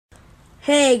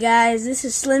Hey guys, this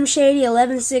is Slim Shady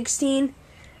 1116,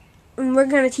 and we're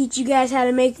going to teach you guys how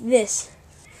to make this,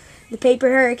 the paper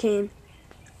hurricane.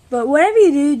 But whatever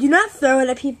you do, do not throw it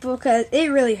at people because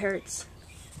it really hurts.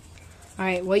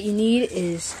 Alright, what you need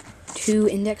is 2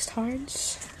 index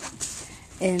cards,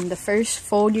 and the first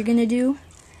fold you're going to do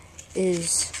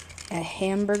is a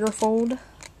hamburger fold,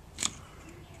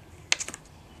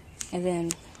 and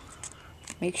then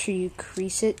make sure you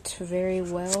crease it very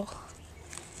well.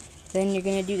 Then you're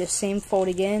going to do the same fold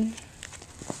again,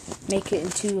 make it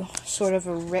into sort of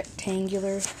a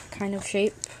rectangular kind of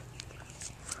shape.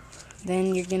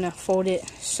 Then you're going to fold it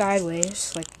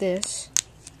sideways like this,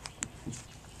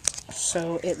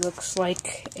 so it looks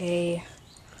like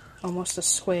almost a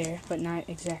square, but not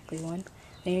exactly one.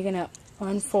 Then you're going to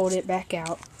unfold it back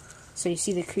out, so you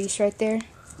see the crease right there.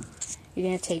 You're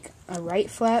going to take a right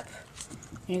flap,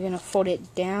 and you're going to fold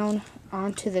it down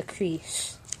onto the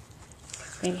crease.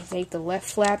 Then you take the left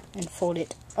flap and fold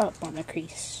it up on the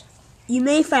crease. You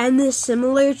may find this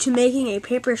similar to making a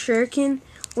paper shuriken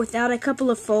without a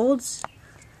couple of folds.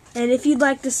 And if you'd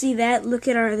like to see that, look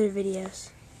at our other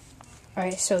videos.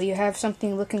 Alright, so you have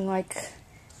something looking like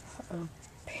a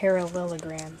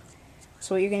parallelogram.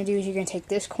 So what you're going to do is you're going to take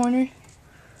this corner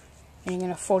and you're going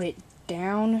to fold it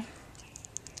down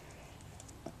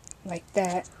like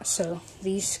that, so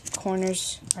these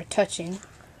corners are touching.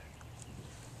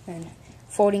 And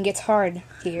folding gets hard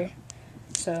here,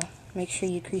 so make sure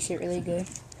you crease it really good.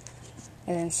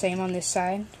 And then same on this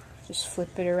side, just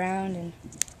flip it around and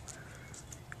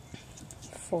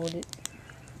fold it.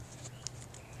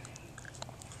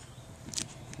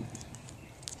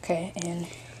 Okay, and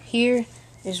here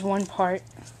is one part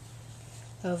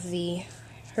of the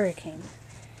hurricane.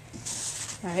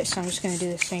 Alright, so I'm just going to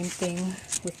do the same thing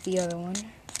with the other one.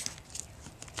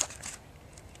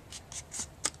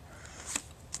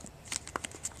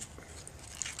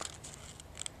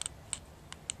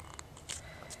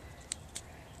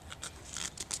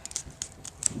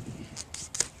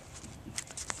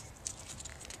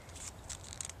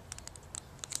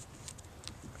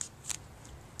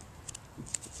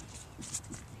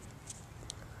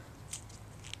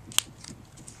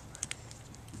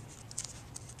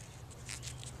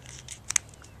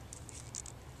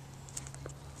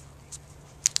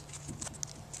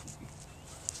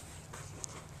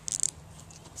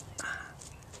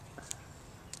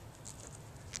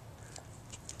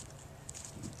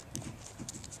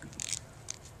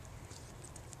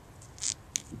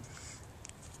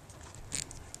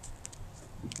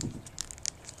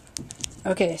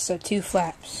 Okay, so 2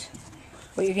 flaps.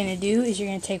 What you're going to do is you're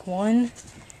going to take one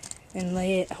and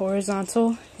lay it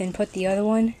horizontal, then put the other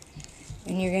one,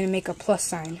 and you're going to make a plus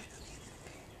sign.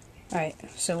 Alright,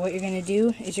 so what you're going to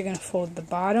do is you're going to fold the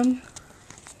bottom,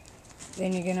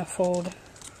 then you're going to fold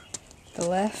the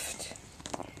left,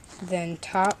 then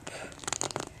top,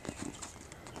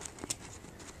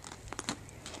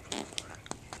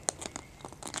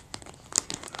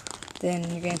 then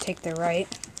you're going to take the right.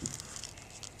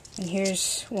 And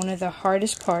here's one of the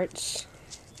hardest parts,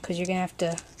 because you're going to have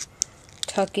to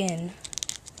tuck in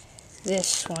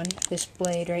this one, this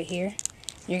blade right here.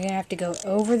 You're going to have to go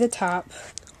over the top,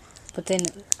 but then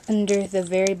under the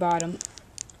very bottom,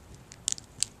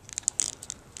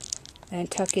 and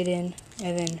tuck it in,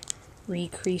 and then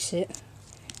recrease it.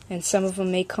 And some of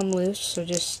them may come loose, so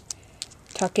just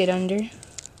tuck it under.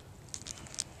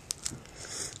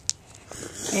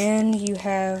 And you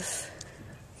have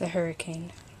the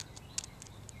hurricane.